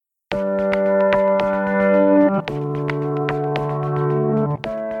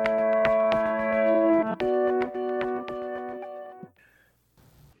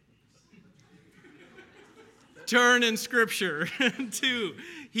turn in Scripture to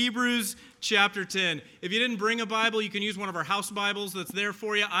Hebrews chapter 10. If you didn't bring a Bible, you can use one of our house Bibles that's there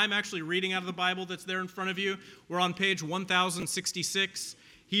for you. I'm actually reading out of the Bible that's there in front of you. We're on page 1066,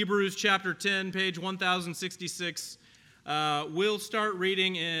 Hebrews chapter 10, page 1066. We'll start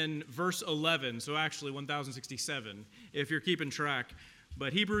reading in verse 11, so actually 1067, if you're keeping track.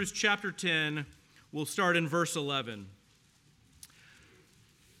 But Hebrews chapter 10, we'll start in verse 11.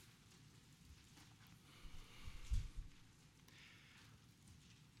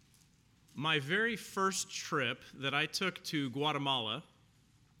 My very first trip that I took to Guatemala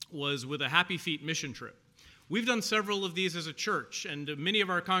was with a Happy Feet mission trip. We've done several of these as a church, and many of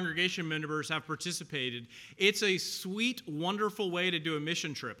our congregation members have participated. It's a sweet, wonderful way to do a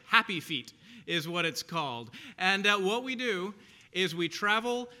mission trip. Happy Feet is what it's called. And what we do is we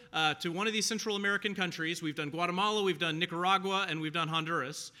travel to one of these Central American countries. We've done Guatemala, we've done Nicaragua, and we've done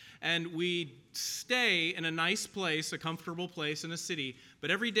Honduras. And we stay in a nice place, a comfortable place in a city.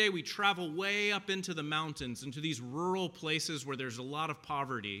 But every day we travel way up into the mountains, into these rural places where there's a lot of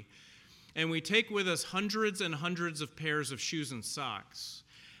poverty. And we take with us hundreds and hundreds of pairs of shoes and socks.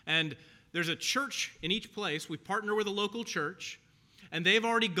 And there's a church in each place. We partner with a local church. And they've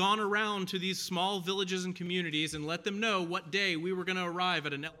already gone around to these small villages and communities and let them know what day we were going to arrive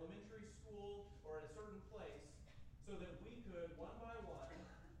at an elementary school or at a certain place so that we could, one by one,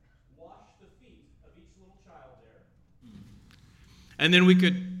 wash the feet of each little child there. And then we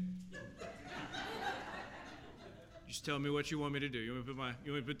could... Just tell me what you want me to do. You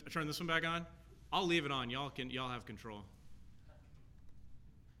want me to turn this one back on? I'll leave it on. Y'all have control.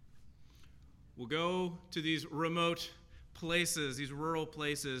 We'll go to these remote places, these rural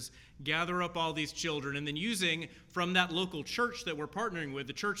places, gather up all these children, and then using from that local church that we're partnering with,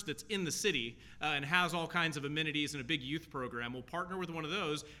 the church that's in the city and has all kinds of amenities and a big youth program, we'll partner with one of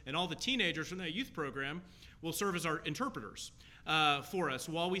those, and all the teenagers from that youth program will serve as our interpreters for us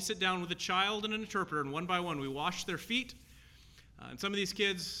while we sit down with a child and an interpreter, and one by one we wash their feet. And some of these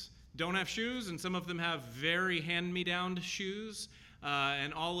kids don't have shoes, and some of them have very hand-me-down shoes,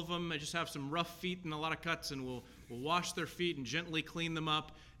 and all of them just have some rough feet and a lot of cuts, and we'll wash their feet and gently clean them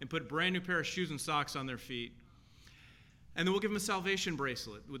up and put a brand new pair of shoes and socks on their feet. And then we'll give them a salvation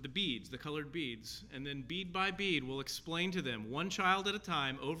bracelet with the beads, the colored beads. And then bead by bead, we'll explain to them, one child at a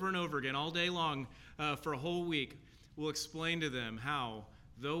time, over and over again, all day long, for a whole week. We'll explain to them how,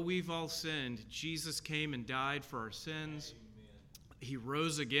 though we've all sinned, Jesus came and died for our sins. He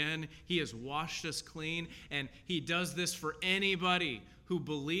rose again. He has washed us clean. And he does this for anybody who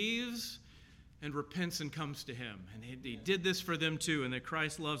believes and repents and comes to him. And he did this for them too, and that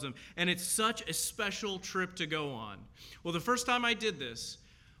Christ loves them. And it's such a special trip to go on. Well, the first time I did this,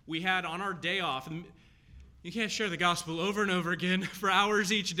 we had on our day off, and you can't share the gospel over and over again for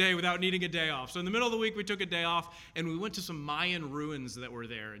hours each day without needing a day off. So in the middle of the week, we took a day off, and we went to some Mayan ruins that were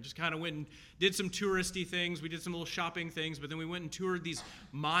there, and just kind of went and did some touristy things. We did some little shopping things, but then we went and toured these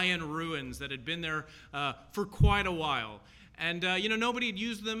Mayan ruins that had been there for quite a while. And, nobody had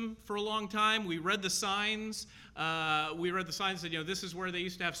used them for a long time. We read the signs. That, this is where they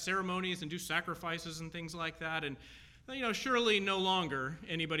used to have ceremonies and do sacrifices and things like that. And, surely no longer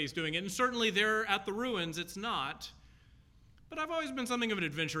anybody's doing it. And certainly there at the ruins, it's not. But I've always been something of an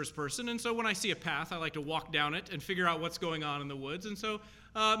adventurous person. And so when I see a path, I like to walk down it and figure out what's going on in the woods. And so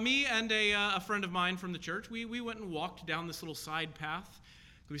me and a friend of mine from the church, we went and walked down this little side path.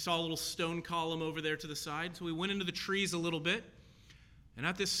 We saw a little stone column over there to the side, so we went into the trees a little bit. And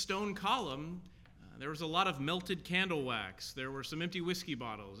at this stone column, there was a lot of melted candle wax. There were some empty whiskey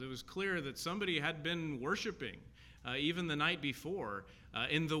bottles. It was clear that somebody had been worshiping, even the night before,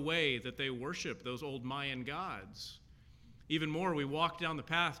 in the way that they worship those old Mayan gods. Even more, we walked down the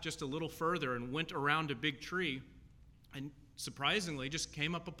path just a little further and went around a big tree, and surprisingly just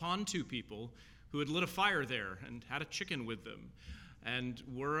came up upon two people who had lit a fire there and had a chicken with them. And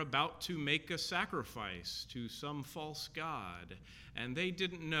were about to make a sacrifice to some false god. And they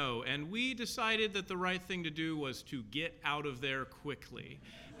didn't know. And we decided that the right thing to do was to get out of there quickly.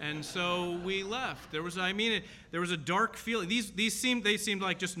 And so we left. There was a dark feeling. They seemed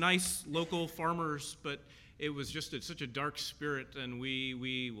like just nice local farmers, but it was just such a dark spirit. And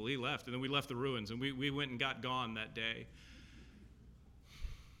we left. And then we left the ruins. And we went and got gone that day.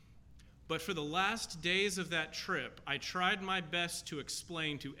 But for the last days of that trip, I tried my best to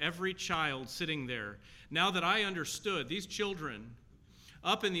explain to every child sitting there, now that I understood these children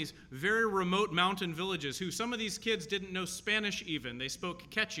up in these very remote mountain villages, who some of these kids didn't know Spanish even. They spoke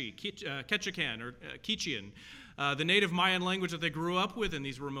Quechucan, or Quichean, the native Mayan language that they grew up with in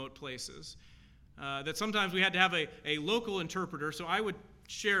these remote places. That sometimes we had to have a local interpreter, so I would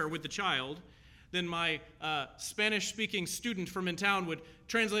share with the child Then my Spanish-speaking student from in town would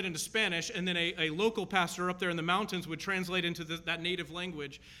translate into Spanish, and then a local pastor up there in the mountains would translate into that native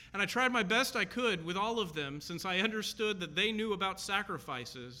language. And I tried my best I could with all of them, since I understood that they knew about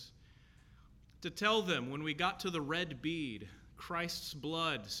sacrifices, to tell them when we got to the red bead, Christ's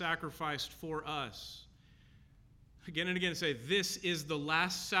blood sacrificed for us. Again and again say, this is the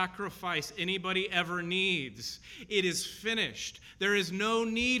last sacrifice anybody ever needs. It is finished. There is no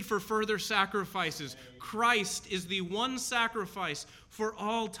need for further sacrifices. Christ is the one sacrifice for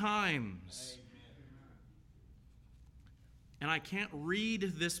all times. And I can't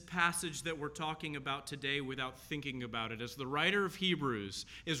read this passage that we're talking about today without thinking about it. As the writer of Hebrews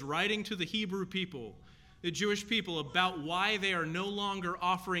is writing to the Hebrew people, the Jewish people, about why they are no longer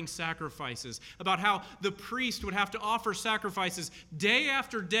offering sacrifices, about how the priest would have to offer sacrifices day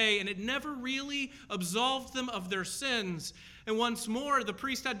after day, and it never really absolved them of their sins. And once more, the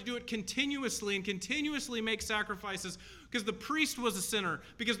priest had to do it continuously and continuously make sacrifices because the priest was a sinner,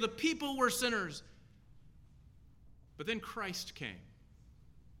 because the people were sinners. But then Christ came,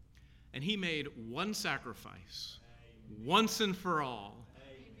 and he made one sacrifice, once and for all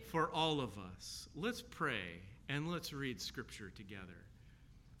of us. Let's pray and let's read Scripture together.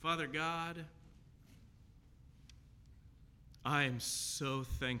 Father God, I am so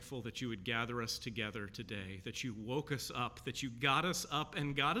thankful that you would gather us together today, that you woke us up, that you got us up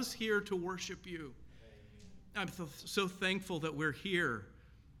and got us here to worship you. I'm so thankful that we're here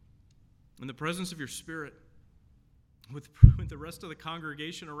in the presence of your Spirit, with the rest of the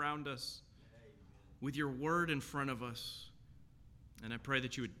congregation around us, with your word in front of us. And I pray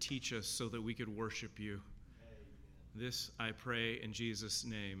that you would teach us so that we could worship you. This I pray in Jesus'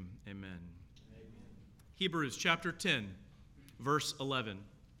 name. Amen. Hebrews chapter 10, verse 11.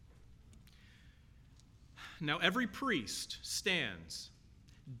 Now every priest stands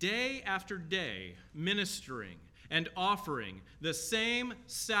day after day ministering and offering the same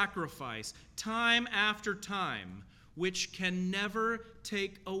sacrifice time after time, which can never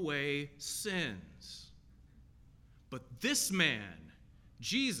take away sins. But this man,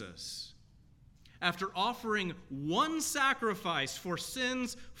 Jesus, after offering one sacrifice for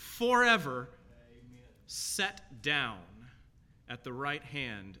sins forever, sat down at the right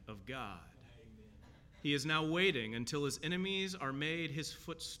hand of God. He is now waiting until his enemies are made his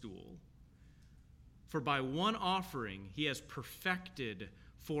footstool. For by one offering he has perfected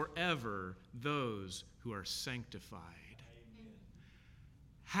forever those who are sanctified.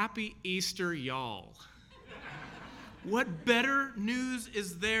 Happy Easter, y'all. What better news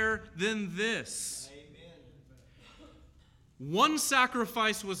is there than this? One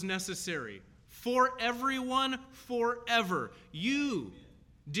sacrifice was necessary for everyone forever. You,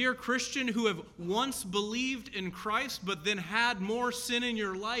 dear Christian, who have once believed in Christ but then had more sin in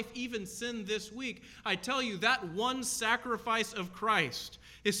your life, even sin this week, I tell you that one sacrifice of Christ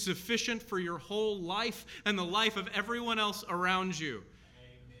is sufficient for your whole life and the life of everyone else around you.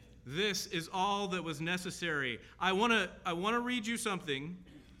 This is all that was necessary. I want to read you something.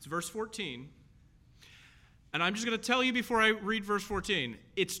 It's verse 14. And I'm just going to tell you before I read verse 14,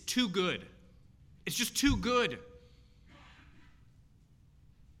 it's too good. It's just too good.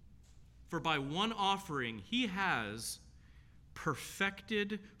 For by one offering he has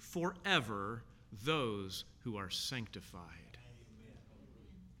perfected forever those who are sanctified.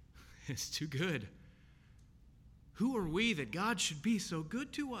 It's too good. Who are we that God should be so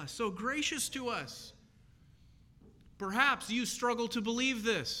good to us, so gracious to us? Perhaps you struggle to believe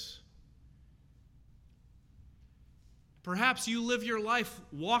this. Perhaps you live your life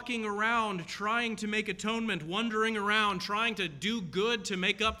walking around trying to make atonement, wandering around, trying to do good to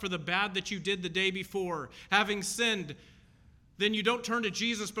make up for the bad that you did the day before. Having sinned, then you don't turn to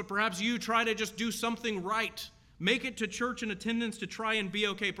Jesus, but perhaps you try to just do something right. Make it to church in attendance to try and be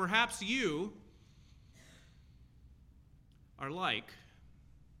okay. Perhaps you are like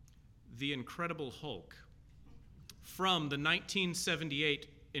the Incredible Hulk from the 1978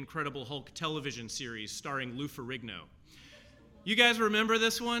 Incredible Hulk television series starring Lou Ferrigno. You guys remember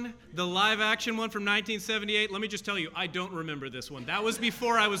this one? The live-action one from 1978? Let me just tell you, I don't remember this one. That was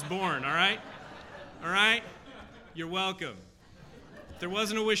before I was born, all right? All right? You're welcome. There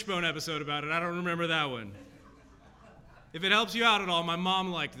wasn't a Wishbone episode about it. I don't remember that one. If it helps you out at all, my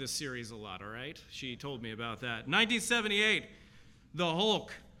mom liked this series a lot, all right? She told me about that. 1978, the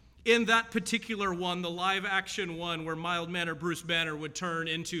Hulk. In that particular one, the live-action one where mild-mannered Bruce Banner would turn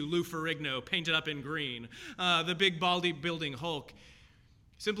into Lou Ferrigno, painted up in green, the big baldy-building Hulk,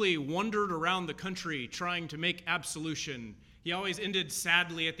 simply wandered around the country trying to make absolution. He always ended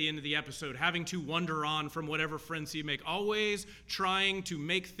sadly at the end of the episode, having to wander on from whatever friends he'd make, always trying to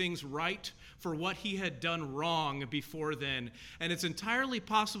make things right for what he had done wrong before then. And it's entirely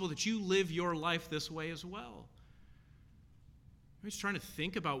possible that you live your life this way as well. You're just trying to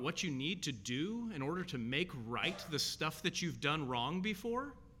think about what you need to do in order to make right the stuff that you've done wrong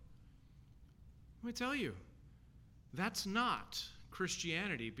before. Let me tell you, that's not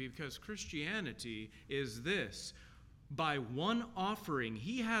Christianity, because Christianity is this: by one offering,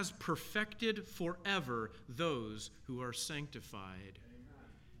 he has perfected forever those who are sanctified. Amen.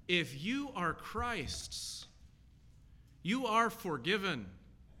 If you are Christ's, you are forgiven.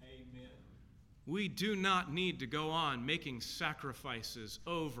 Amen. We do not need to go on making sacrifices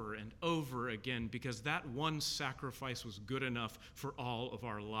over and over again, because that one sacrifice was good enough for all of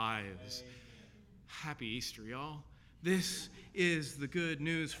our lives. Amen. Happy Easter, y'all. This is the good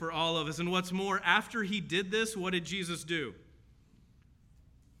news for all of us. And what's more, after he did this, what did Jesus do?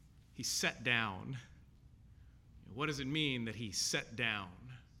 He sat down. What does it mean that he sat down?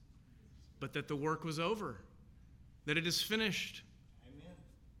 But that the work was over, that it is finished. Amen.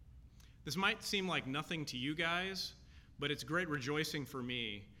 This might seem like nothing to you guys, but it's great rejoicing for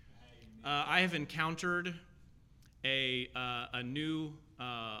me. I have encountered a new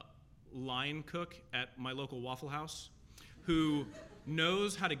line cook at my local Waffle House who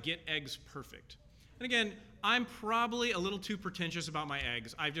knows how to get eggs perfect. And again, I'm probably a little too pretentious about my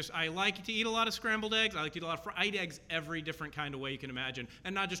eggs. I like to eat a lot of scrambled eggs. I like to eat a lot of I eat eggs every different kind of way you can imagine,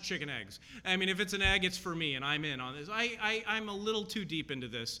 and not just chicken eggs. I mean, if it's an egg, it's for me, and I'm in on this. I'm a little too deep into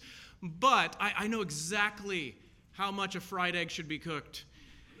this. But I know exactly how much a fried egg should be cooked.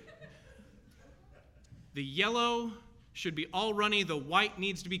 The yellow should be all runny. The white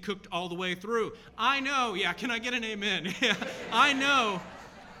needs to be cooked all the way through. I know. Yeah, can I get an amen? Yeah, I know.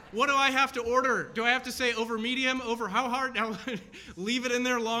 What do I have to order? Do I have to say over medium, over how hard? Now, leave it in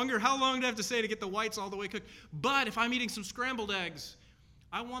there longer? How long do I have to say to get the whites all the way cooked? But if I'm eating some scrambled eggs,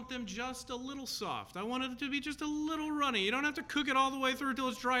 I want them just a little soft. I want it to be just a little runny. You don't have to cook it all the way through until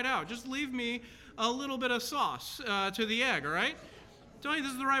it's dried out. Just leave me a little bit of sauce to the egg, all right? I'm telling you,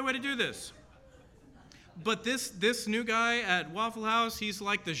 this is the right way to do this. But this new guy at Waffle House, he's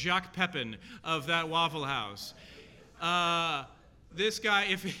like the Jacques Pepin of that Waffle House. This guy,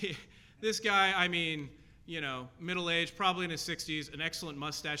 I mean, you know, middle-aged, probably in his 60s, an excellent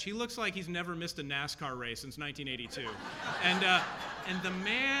mustache. He looks like he's never missed a NASCAR race since 1982. And the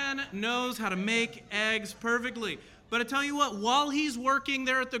man knows how to make eggs perfectly. But I tell you what, while he's working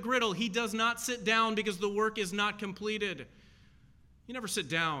there at the griddle, he does not sit down because the work is not completed. You never sit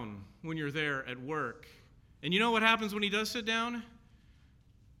down when you're there at work. And you know what happens when he does sit down?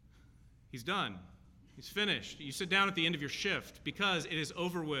 He's done. He's finished. You sit down at the end of your shift because it is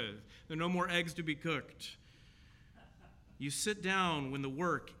over with. There are no more eggs to be cooked. You sit down when the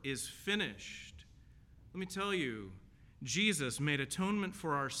work is finished. Let me tell you, Jesus made atonement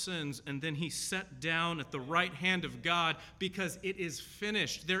for our sins, and then he sat down at the right hand of God because it is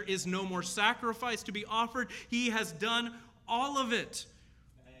finished. There is no more sacrifice to be offered. He has done all of it.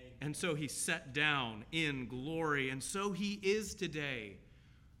 And so he sat down in glory, and so he is today.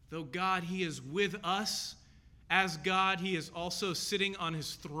 Though God, he is with us. As God, he is also sitting on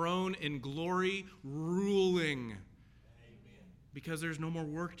his throne in glory, ruling. Amen. Because there's no more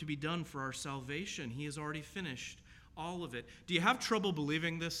work to be done for our salvation. He has already finished all of it. Do you have trouble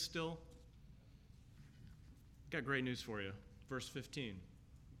believing this still? I've got great news for you. Verse 15.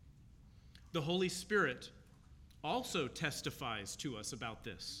 The Holy Spirit also testifies to us about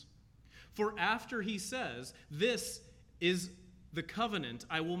this. For after he says, "This is the covenant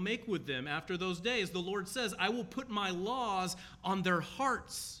I will make with them after those days," the Lord says, "I will put my laws on their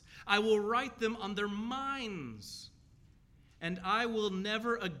hearts. I will write them on their minds. And I will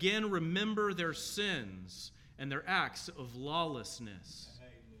never again remember their sins and their acts of lawlessness."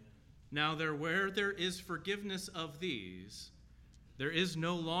 Amen. Now where there is forgiveness of these, there is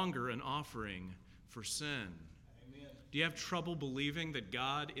no longer an offering for sin. Do you have trouble believing that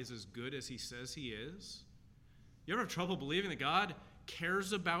God is as good as he says he is? You ever have trouble believing that God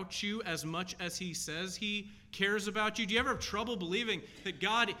cares about you as much as he says he cares about you? Do you ever have trouble believing that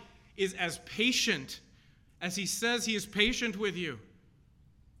God is as patient as he says he is patient with you?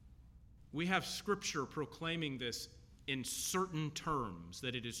 We have Scripture proclaiming this in certain terms,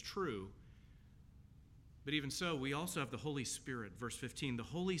 that it is true. But even so, we also have the Holy Spirit. Verse 15, the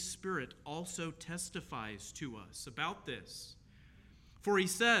Holy Spirit also testifies to us about this. For he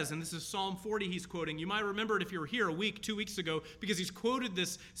says, and this is Psalm 40 he's quoting. You might remember it if you were here 2 weeks ago, because he's quoted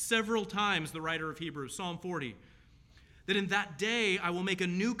this several times, the writer of Hebrews, Psalm 40. That in that day I will make a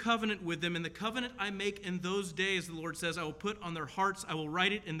new covenant with them. And the covenant I make in those days, the Lord says, I will put on their hearts, I will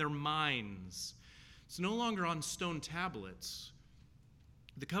write it in their minds. It's no longer on stone tablets.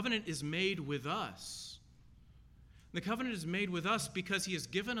 The covenant is made with us. The covenant is made with us because he has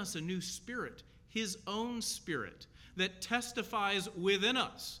given us a new spirit, his own spirit, that testifies within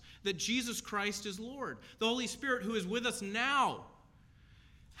us that Jesus Christ is Lord. The Holy Spirit who is with us now,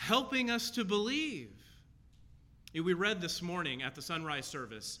 helping us to believe. We read this morning at the sunrise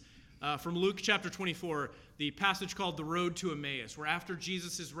service from Luke chapter 24, the passage called the Road to Emmaus, where after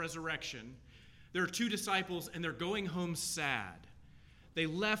Jesus' resurrection, there are two disciples and they're going home sad. They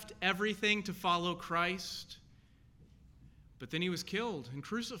left everything to follow Christ, but then he was killed and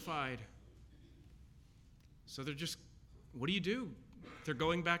crucified. So they're just, what do you do? They're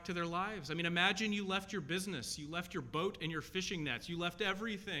going back to their lives. I mean, imagine you left your business, you left your boat and your fishing nets, you left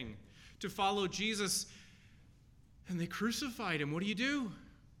everything to follow Jesus, and they crucified him. What do?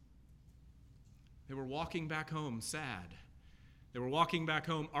 They were walking back home sad. They were walking back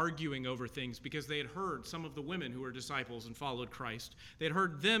home arguing over things because they had heard some of the women who were disciples and followed Christ. They had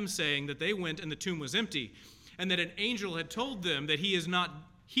heard them saying that they went and the tomb was empty, and that an angel had told them that he is not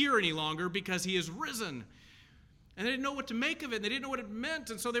here any longer because he is risen. And they didn't know what to make of it, and they didn't know what it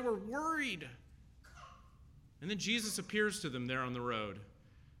meant, and so they were worried. And then Jesus appears to them there on the road.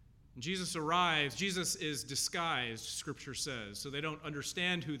 And Jesus arrives. Jesus is disguised, Scripture says, so they don't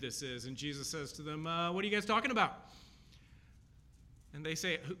understand who this is. And Jesus says to them, what are you guys talking about? And they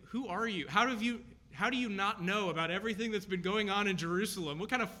say, who are you? How do you not know about everything that's been going on in Jerusalem?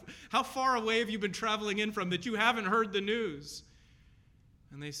 How far away have you been traveling in from that you haven't heard the news?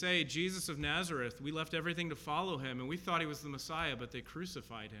 And they say, Jesus of Nazareth, we left everything to follow him, and we thought he was the Messiah, but they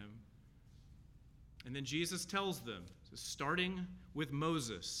crucified him. And then Jesus tells them, starting with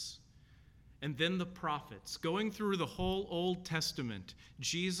Moses, and then the prophets, going through the whole Old Testament,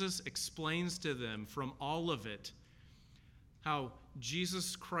 Jesus explains to them from all of it how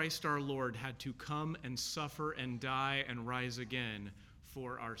Jesus Christ our Lord had to come and suffer and die and rise again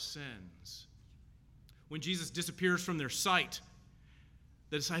for our sins. When Jesus disappears from their sight,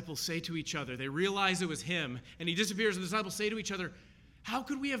 the disciples say to each other, they realize it was him, and he disappears, and the disciples say to each other, how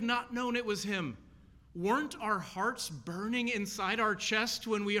could we have not known it was him? Weren't our hearts burning inside our chest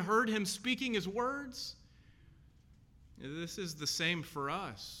when we heard him speaking his words? This is the same for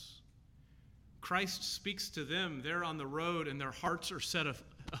us. Christ speaks to them there on the road, and their hearts are set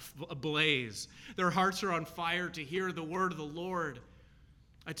ablaze. Their hearts are on fire to hear the word of the Lord.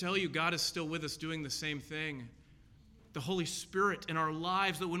 I tell you, God is still with us doing the same thing. The Holy Spirit in our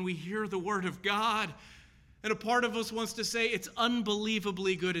lives, that when we hear the word of God, and a part of us wants to say, it's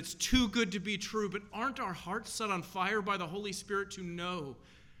unbelievably good, it's too good to be true, but aren't our hearts set on fire by the Holy Spirit to know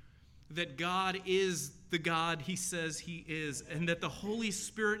that God is the God he says he is, and that the Holy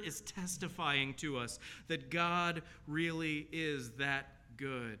Spirit is testifying to us that God really is that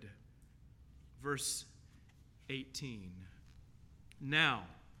good? Verse 18. Now,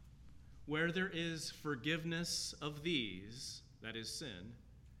 where there is forgiveness of these, that is sin,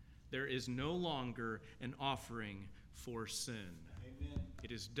 there is no longer an offering for sin. Amen.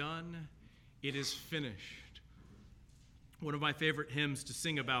 It is done. It is finished. One of my favorite hymns to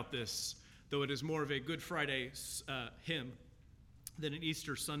sing about this, though it is more of a Good Friday hymn than an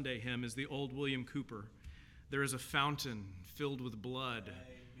Easter Sunday hymn, is the old William Cooper. There is a fountain filled with blood,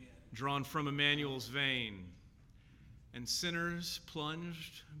 Amen, drawn from Emmanuel's vein, and sinners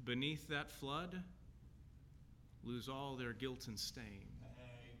plunged beneath that flood lose all their guilt and stain.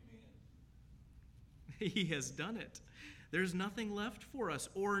 Amen. He has done it. There's nothing left for us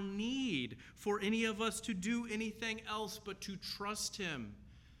or need for any of us to do anything else but to trust him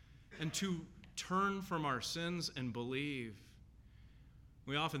and to turn from our sins and believe.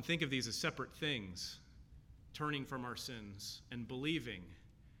 We often think of these as separate things, turning from our sins and believing,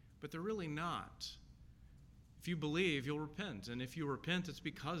 but they're really not. If you believe, you'll repent. And if you repent, it's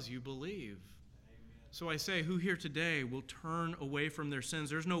because you believe. Amen. So I say, who here today will turn away from their sins?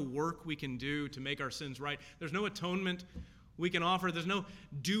 There's no work we can do to make our sins right. There's no atonement we can offer. There's no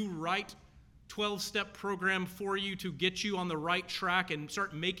do right 12-step program for you to get you on the right track and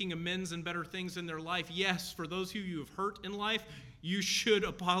start making amends and better things in their life. Yes, for those who you have hurt in life, you should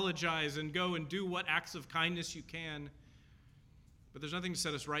apologize and go and do what acts of kindness you can. But there's nothing to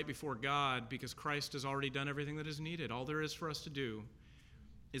set us right before God because Christ has already done everything that is needed. All there is for us to do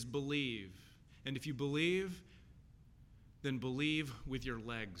is believe. And if you believe, then believe with your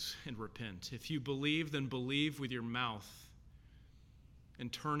legs and repent. If you believe, then believe with your mouth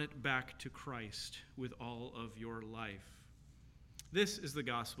and turn it back to Christ with all of your life. This is the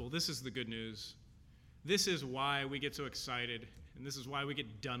gospel. This is the good news. This is why we get so excited, and this is why we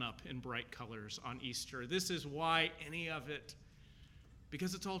get done up in bright colors on Easter. This is why any of it,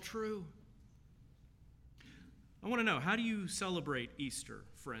 because it's all true. I want to know, how do you celebrate Easter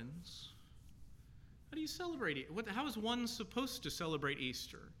friends? How do you celebrate? How is one supposed to celebrate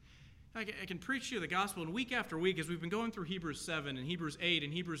Easter? I can preach to you the gospel, and week after week, as we've been going through Hebrews 7 and Hebrews 8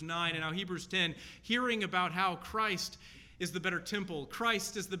 and Hebrews 9 and now Hebrews 10, hearing about how Christ is the better temple,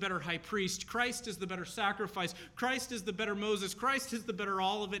 Christ is the better high priest, Christ is the better sacrifice, Christ is the better Moses, Christ is the better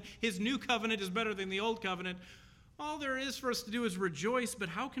all of it, his new covenant is better than the old covenant. All there is for us to do is rejoice, but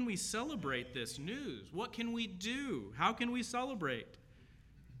how can we celebrate this news? What can we do? How can we celebrate?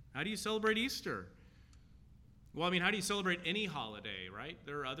 How do you celebrate Easter? Well, how do you celebrate any holiday, right?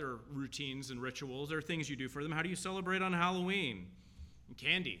 There are other routines and rituals. There are things you do for them. How do you celebrate on Halloween?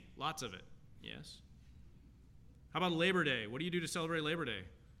 Candy, lots of it, yes. How about Labor Day? What do you do to celebrate Labor Day?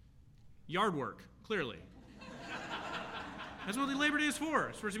 Yard work, clearly. That's what Labor Day is for.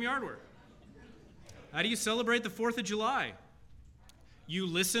 It's for some yard work. How do you celebrate the 4th of July? You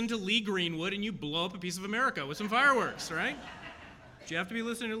listen to Lee Greenwood and you blow up a piece of America with some fireworks, right? But you have to be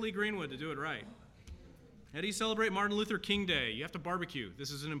listening to Lee Greenwood to do it right. How do you celebrate Martin Luther King Day? You have to barbecue. This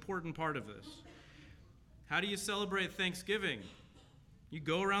is an important part of this. How do you celebrate Thanksgiving? You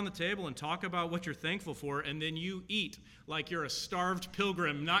go around the table and talk about what you're thankful for, and then you eat like you're a starved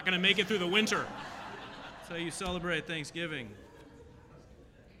pilgrim not going to make it through the winter. That's how you celebrate Thanksgiving.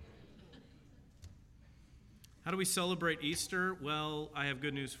 How do we celebrate Easter? Well, I have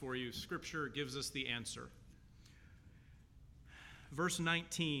good news for you. Scripture gives us the answer. Verse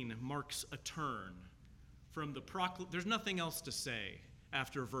 19 marks a turn from the there's nothing else to say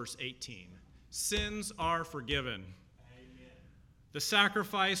after verse 18. Sins are forgiven. Amen. The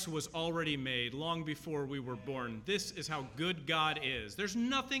sacrifice was already made long before we were born. This is how good God is. There's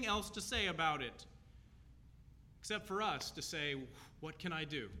nothing else to say about it except for us to say, what can I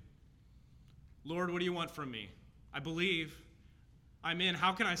do? Lord, what do you want from me? I believe. I'm in.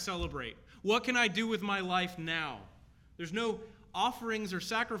 How can I celebrate? What can I do with my life now? There's no offerings or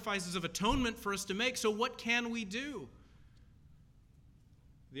sacrifices of atonement for us to make, so what can we do?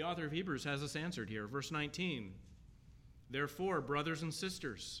 The author of Hebrews has us answered here. Verse 19, therefore, brothers and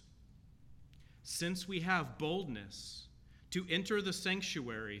sisters, since we have boldness to enter the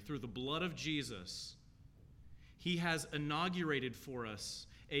sanctuary through the blood of Jesus, he has inaugurated for us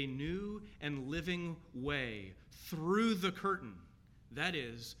a new and living way through the curtain, that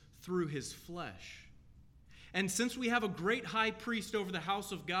is, through his flesh. And since we have a great high priest over the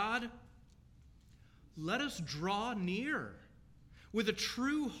house of God, let us draw near with a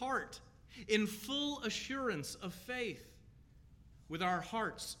true heart, in full assurance of faith, with our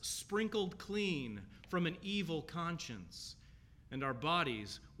hearts sprinkled clean from an evil conscience, and our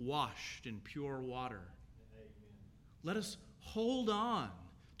bodies washed in pure water. Amen. Let us hold on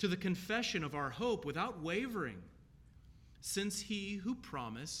to the confession of our hope without wavering, since he who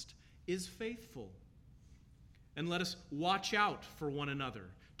promised is faithful. And let us watch out for one another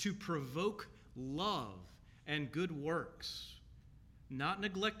to provoke love and good works, not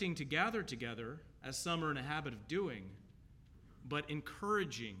neglecting to gather together, as some are in a habit of doing, but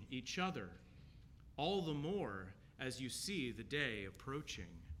encouraging each other, all the more as you see the day approaching.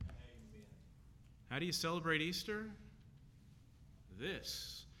 Amen. How do you celebrate Easter?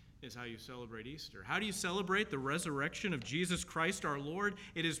 This is how you celebrate Easter. How do you celebrate the resurrection of Jesus Christ our Lord?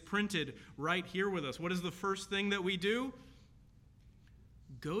 It is printed right here with us. What is the first thing that we do?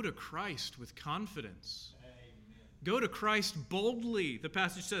 Go to Christ with confidence. Amen. Go to Christ boldly, the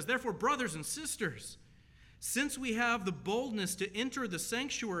passage says. Therefore, brothers and sisters, since we have the boldness to enter the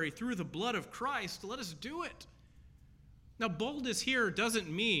sanctuary through the blood of Christ, let us do it. Now, boldness here doesn't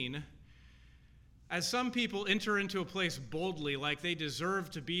mean, as some people enter into a place boldly, like they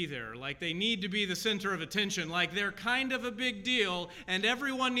deserve to be there, like they need to be the center of attention, like they're kind of a big deal, and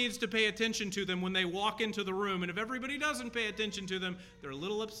everyone needs to pay attention to them when they walk into the room. And if everybody doesn't pay attention to them, they're a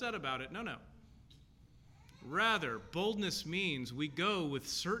little upset about it. No. Rather, boldness means we go with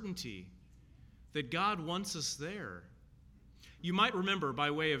certainty that God wants us there. You might remember,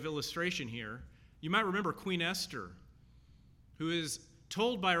 by way of illustration here, you might remember Queen Esther, who is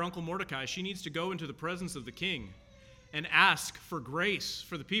told by her uncle Mordecai she needs to go into the presence of the king and ask for grace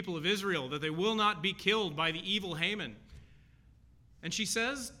for the people of Israel, that they will not be killed by the evil Haman. And she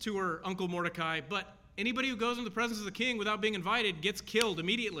says to her uncle Mordecai, but anybody who goes into the presence of the king without being invited gets killed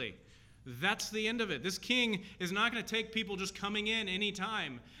immediately. That's the end of it. This king is not going to take people just coming in any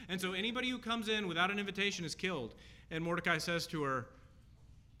time. And so anybody who comes in without an invitation is killed. And Mordecai says to her,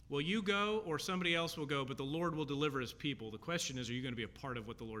 well, you go or somebody else will go, but the Lord will deliver his people. The question is, are you going to be a part of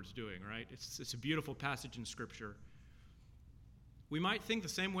what the Lord's doing, right? It's a beautiful passage in Scripture. We might think the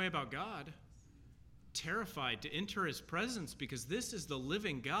same way about God, terrified to enter his presence because this is the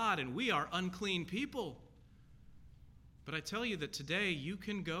living God and we are unclean people. But I tell you that today you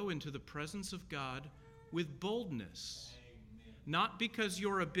can go into the presence of God with boldness. Amen. Not because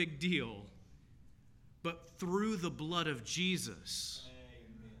you're a big deal, but through the blood of Jesus.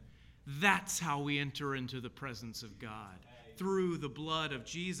 Amen. That's how we enter into the presence of God. Amen. Through the blood of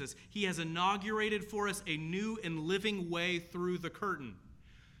Jesus. He has inaugurated for us a new and living way through the curtain.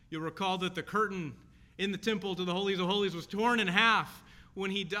 You'll recall that the curtain in the temple to the Holies of Holies was torn in half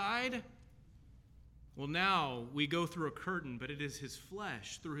when he died. Well, now we go through a curtain, but it is his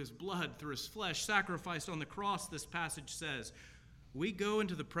flesh, through his blood, through his flesh, sacrificed on the cross, this passage says. We go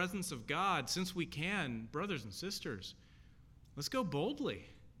into the presence of God since we can, brothers and sisters. Let's go boldly.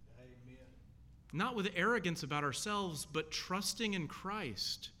 Amen. Not with arrogance about ourselves, but trusting in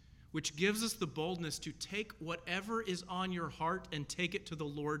Christ, which gives us the boldness to take whatever is on your heart and take it to the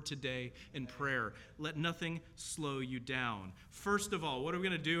Lord today in prayer. Let nothing slow you down. First of all, what are we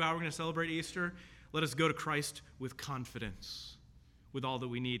going to do? How are we going to celebrate Easter? Let us go to Christ with confidence, with all that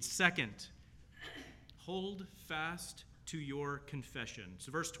we need. Second, hold fast to your confession. So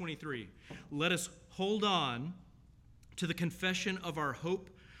verse 23, let us hold on to the confession of our hope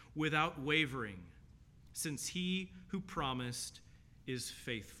without wavering, since he who promised is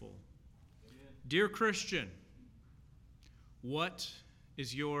faithful. Amen. Dear Christian, what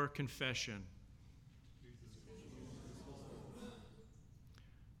is your confession?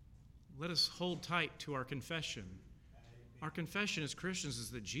 Let us hold tight to our confession. Amen. Our confession as Christians is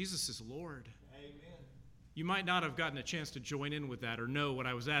that Jesus is Lord. Amen. You might not have gotten a chance to join in with that or know what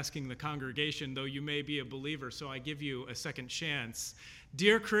I was asking the congregation, though you may be a believer, so I give you a second chance.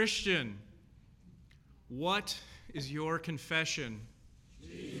 Dear Christian, what is your confession?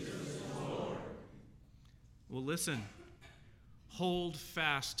 Jesus is Lord. Well, listen. Hold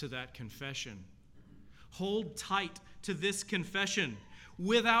fast to that confession. Hold tight to this confession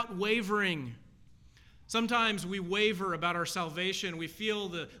without wavering. Sometimes we waver about our salvation. We feel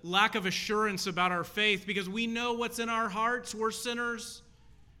the lack of assurance about our faith because we know what's in our hearts. We're sinners.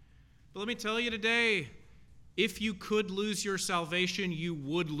 But let me tell you today, if you could lose your salvation, you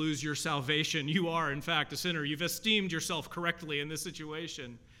would lose your salvation. You are, in fact, a sinner. You've esteemed yourself correctly in this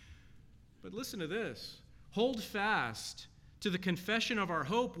situation. But listen to this. Hold fast to the confession of our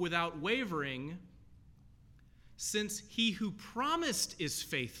hope without wavering, since he who promised is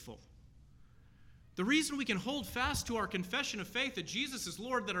faithful. The reason we can hold fast to our confession of faith that Jesus is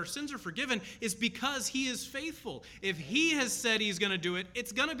Lord, that our sins are forgiven, is because he is faithful. If he has said he's going to do it,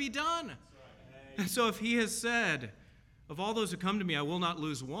 it's going to be done. Right. And so if he has said, of all those who come to me, I will not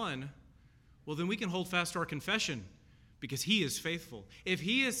lose one, well, then we can hold fast to our confession because he is faithful. If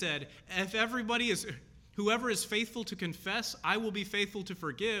he has said, whoever is faithful to confess, I will be faithful to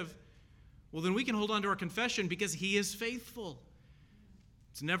forgive, well, then we can hold on to our confession because he is faithful.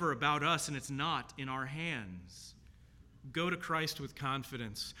 It's never about us, and it's not in our hands. Go to Christ with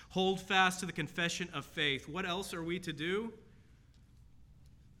confidence. Hold fast to the confession of faith. What else are we to do?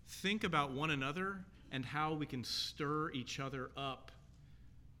 Think about one another and how we can stir each other up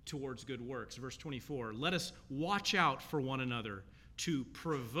towards good works. Verse 24, let us watch out for one another to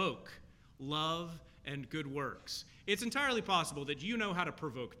provoke love and good works. It's entirely possible that you know how to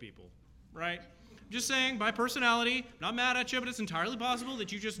provoke people. Right? Just saying, by personality, not mad at you, but it's entirely possible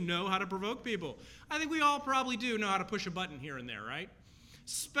that you just know how to provoke people. I think we all probably do know how to push a button here and there, right?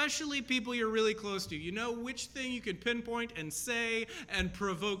 Especially people you're really close to. You know which thing you can pinpoint and say and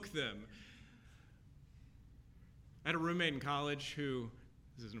provoke them. I had a roommate in college who,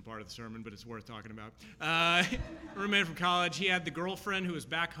 this isn't a part of the sermon, but it's worth talking about. A roommate from college, he had the girlfriend who was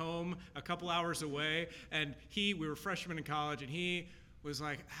back home a couple hours away, and we were freshmen in college, and he was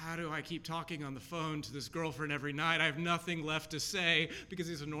like, how do I keep talking on the phone to this girlfriend every night? I have nothing left to say because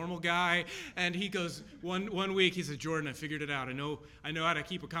he's a normal guy. And he goes, one week, he said, Jordan, I figured it out. I know how to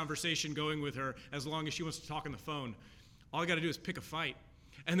keep a conversation going with her as long as she wants to talk on the phone. All I got to do is pick a fight.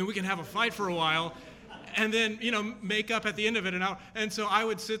 And then we can have a fight for a while and then, make up at the end of it. And so I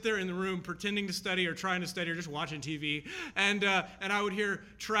would sit there in the room pretending to study or trying to study or just watching TV. And I would hear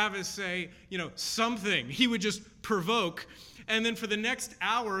Travis say, something. He would just provoke. And then for the next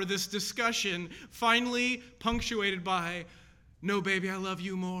hour, this discussion finally punctuated by, no, baby, I love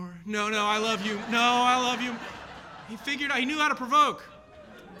you more. No, I love you. No, I love you. He knew how to provoke.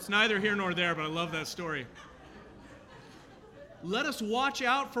 It's neither here nor there, but I love that story. Let us watch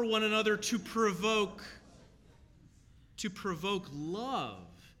out for one another to provoke love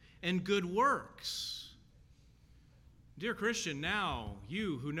and good works. Dear Christian, now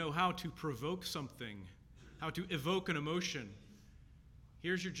you who know how to provoke something, how to evoke an emotion,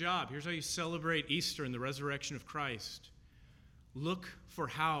 here's your job. Here's how you celebrate Easter and the resurrection of Christ. Look for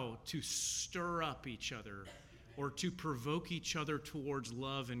how to stir up each other or to provoke each other towards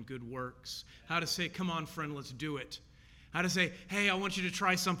love and good works. How to say, come on, friend, let's do it. How to say, hey, I want you to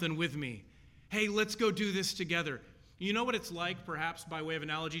try something with me. Hey, let's go do this together. You know what it's like, perhaps by way of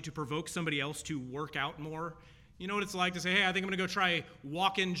analogy, to provoke somebody else to work out more? You know what it's like to say, hey, I think I'm going to go try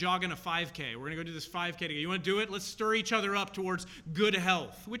walking, jogging a 5K. We're going to go do this 5K together. You want to do it? Let's stir each other up towards good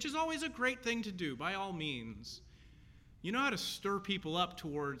health, which is always a great thing to do, by all means. You know how to stir people up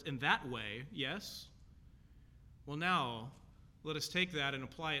towards, in that way, yes? Well, now, let us take that and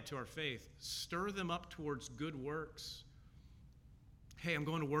apply it to our faith. Stir them up towards good works. Hey, I'm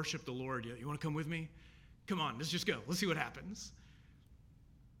going to worship the Lord. You want to come with me? Come on, let's just go. Let's see what happens.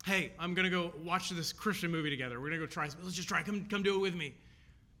 Hey, I'm going to go watch this Christian movie together. We're going to go try. Let's just try. Come do it with me.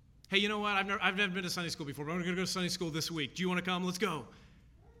 Hey, you know what? I've never been to Sunday school before, but I'm going to go to Sunday school this week. Do you want to come? Let's go.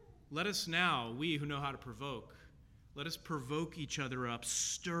 Let us now, we who know how to provoke, let us provoke each other up,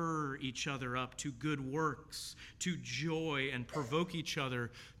 stir each other up to good works, to joy, and provoke each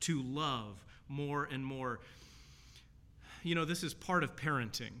other to love more and more. You know, this is part of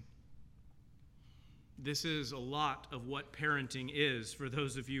parenting. This is a lot of what parenting is for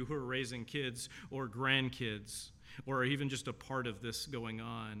those of you who are raising kids or grandkids, or even just a part of this going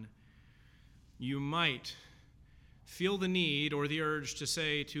on. You might feel the need or the urge to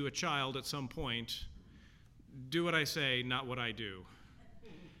say to a child at some point, do what I say, not what I do.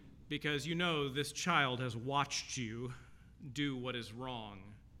 Because you know this child has watched you do what is wrong.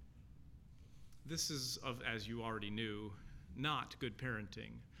 This is, as you already knew, not good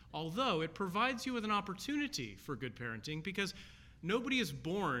parenting. Although it provides you with an opportunity for good parenting, because nobody is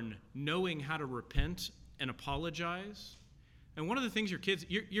born knowing how to repent and apologize. And one of the things your kids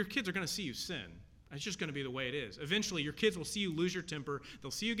are going to see you sin. It's just going to be the way it is. Eventually, your kids will see you lose your temper.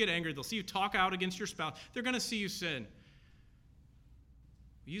 They'll see you get angry. They'll see you talk out against your spouse. They're going to see you sin.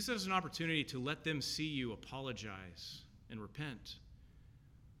 Use it as an opportunity to let them see you apologize and repent.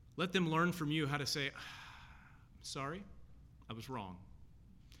 Let them learn from you how to say, sorry, I was wrong.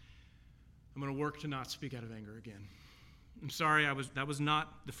 I'm going to work to not speak out of anger again. I'm sorry, that was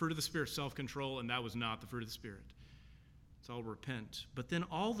not the fruit of the Spirit, self-control, and that was not the fruit of the Spirit. It's all repent. But then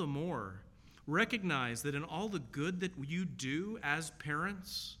all the more, recognize that in all the good that you do as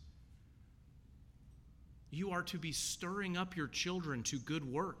parents, you are to be stirring up your children to good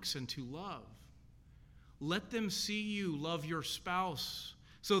works and to love. Let them see you love your spouse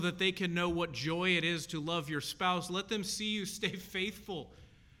so that they can know what joy it is to love your spouse. Let them see you stay faithful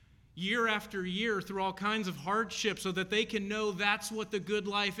year after year through all kinds of hardships so that they can know that's what the good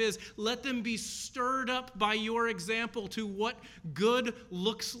life is. Let them be stirred up by your example to what good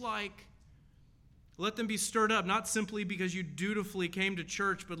looks like. Let them be stirred up, not simply because you dutifully came to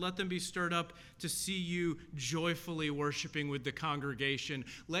church, but let them be stirred up to see you joyfully worshiping with the congregation.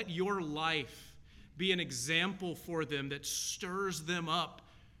 Let your life be an example for them that stirs them up,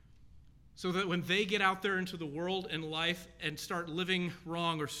 so that when they get out there into the world and life and start living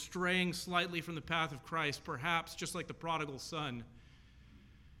wrong or straying slightly from the path of Christ, perhaps just like the prodigal son,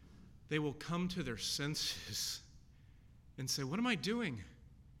 they will come to their senses and say, what am I doing?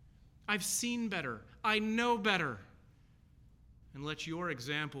 I've seen better. I know better. And let your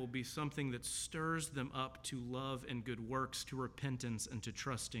example be something that stirs them up to love and good works, to repentance and to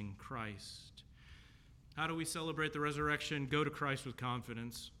trusting Christ. How do we celebrate the resurrection? Go to Christ with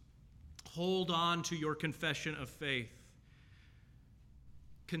confidence. Hold on to your confession of faith.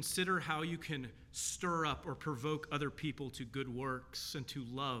 Consider how you can stir up or provoke other people to good works and to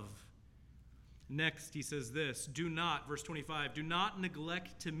love. Next, he says this, verse 25, do not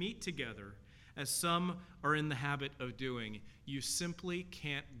neglect to meet together, as some are in the habit of doing. You simply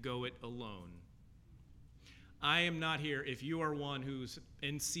can't go it alone. I am not here if you are one who's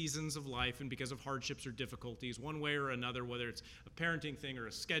in seasons of life and because of hardships or difficulties, one way or another, whether it's a parenting thing or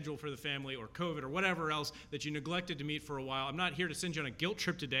a schedule for the family or COVID or whatever else that you neglected to meet for a while. I'm not here to send you on a guilt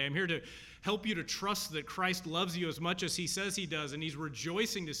trip today. I'm here to help you to trust that Christ loves you as much as he says he does, and he's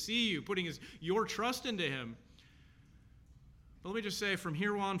rejoicing to see you, putting your trust into him. But let me just say, from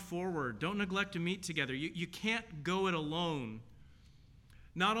here on forward, don't neglect to meet together. You can't go it alone.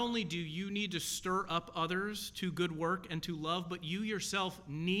 Not only do you need to stir up others to good work and to love, but you yourself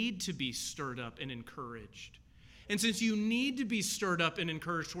need to be stirred up and encouraged. And since you need to be stirred up and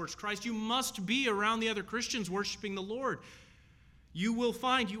encouraged towards Christ, you must be around the other Christians worshiping the Lord. You will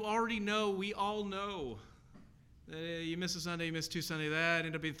find, you already know, we all know, you miss a Sunday, you miss 2 Sundays, that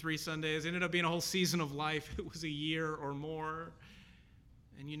ended up being 3 Sundays, ended up being a whole season of life. It was a year or more.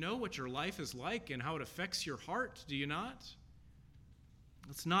 And you know what your life is like and how it affects your heart, do you not?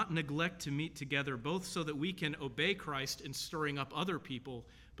 Let's not neglect to meet together, both so that we can obey Christ in stirring up other people,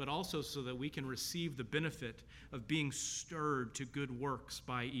 but also so that we can receive the benefit of being stirred to good works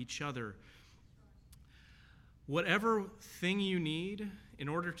by each other. Whatever thing you need in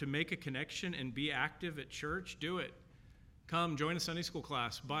order to make a connection and be active at church, do it. Come, join a Sunday school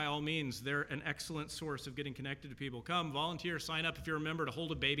class. By all means, they're an excellent source of getting connected to people. Come, volunteer, sign up if you're a member to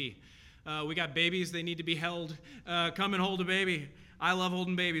hold a baby. We got babies, they need to be held. Come and hold a baby. I love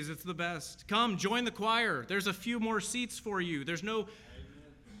holding babies, it's the best. Come, join the choir. There's a few more seats for you. There's no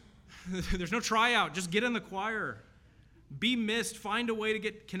tryout, just get in the choir. Be missed, find a way to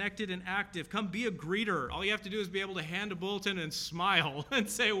get connected and active. Come be a greeter. All you have to do is be able to hand a bulletin and smile and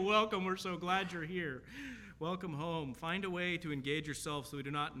say, welcome, we're so glad you're here. Welcome home. Find a way to engage yourself so we do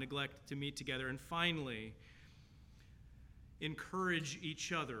not neglect to meet together. And finally, encourage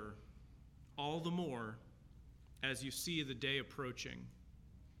each other all the more as you see the day approaching.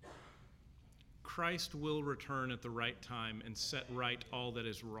 Christ will return at the right time and set right all that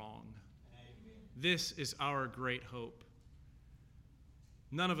is wrong. Amen. This is our great hope.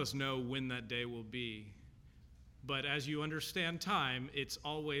 None of us know when that day will be, but as you understand time, it's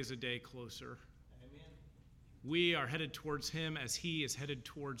always a day closer. Amen. We are headed towards him as he is headed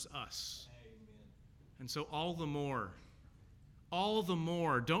towards us. Amen. And so all the more,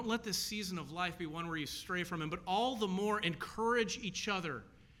 don't let this season of life be one where you stray from him, but all the more encourage each other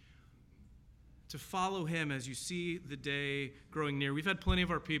to follow him as you see the day growing near. We've had plenty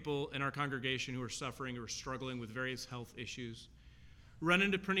of our people in our congregation who are suffering, who are struggling with various health issues. Run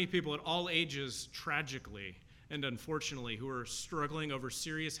into plenty of people at all ages, tragically and unfortunately, who are struggling over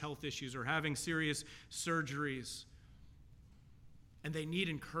serious health issues or having serious surgeries. And they need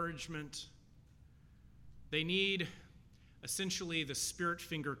encouragement. They need essentially the spirit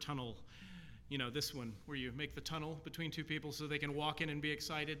finger tunnel. You know, this one where you make the tunnel between two people so they can walk in and be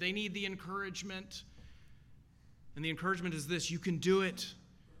excited. They need the encouragement. And the encouragement is this: you can do it.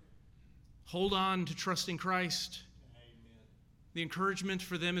 Hold on to trusting Christ. The encouragement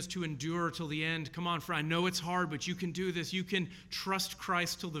for them is to endure till the end. Come on, friend, I know it's hard, but you can do this. You can trust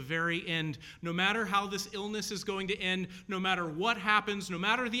Christ till the very end. No matter how this illness is going to end, no matter what happens, no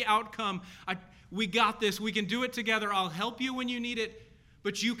matter the outcome, we got this. We can do it together. I'll help you when you need it,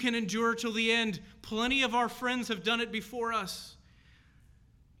 but you can endure till the end. Plenty of our friends have done it before us.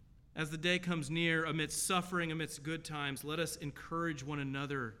 As the day comes near, amidst suffering, amidst good times, let us encourage one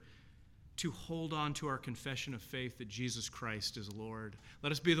another to hold on to our confession of faith that Jesus Christ is Lord.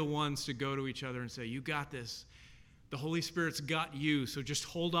 Let us be the ones to go to each other and say, you got this. The Holy Spirit's got you, so just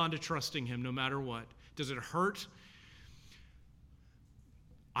hold on to trusting him no matter what. Does it hurt?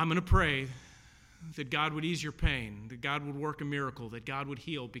 I'm going to pray that God would ease your pain, that God would work a miracle, that God would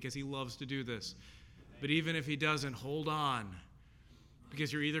heal, because he loves to do this. But even if he doesn't, hold on,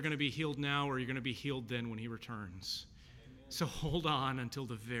 because you're either going to be healed now or you're going to be healed then when he returns. So hold on until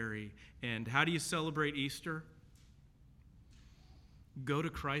the very end. How do you celebrate Easter? Go to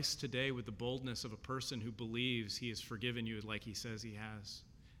Christ today with the boldness of a person who believes he has forgiven you like he says he has.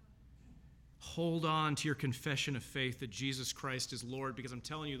 Hold on to your confession of faith that Jesus Christ is Lord, because I'm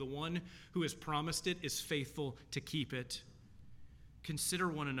telling you, the one who has promised it is faithful to keep it. Consider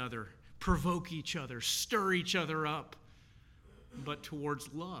one another, provoke each other, stir each other up, but towards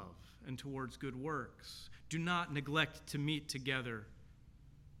love and towards good works. Do not neglect to meet together.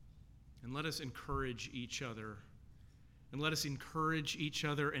 And let us encourage each other. And let us encourage each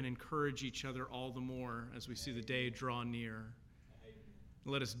other and encourage each other all the more as we see the day draw near.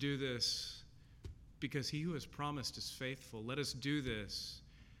 And let us do this because he who has promised is faithful. Let us do this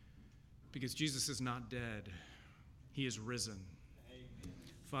because Jesus is not dead. He is risen. Amen.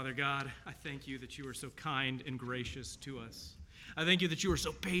 Father God, I thank you that you are so kind and gracious to us. I thank you that you are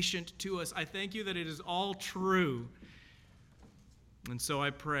so patient to us. I thank you that it is all true. And so I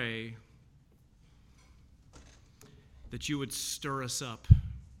pray that you would stir us up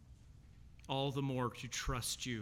all the more to trust you.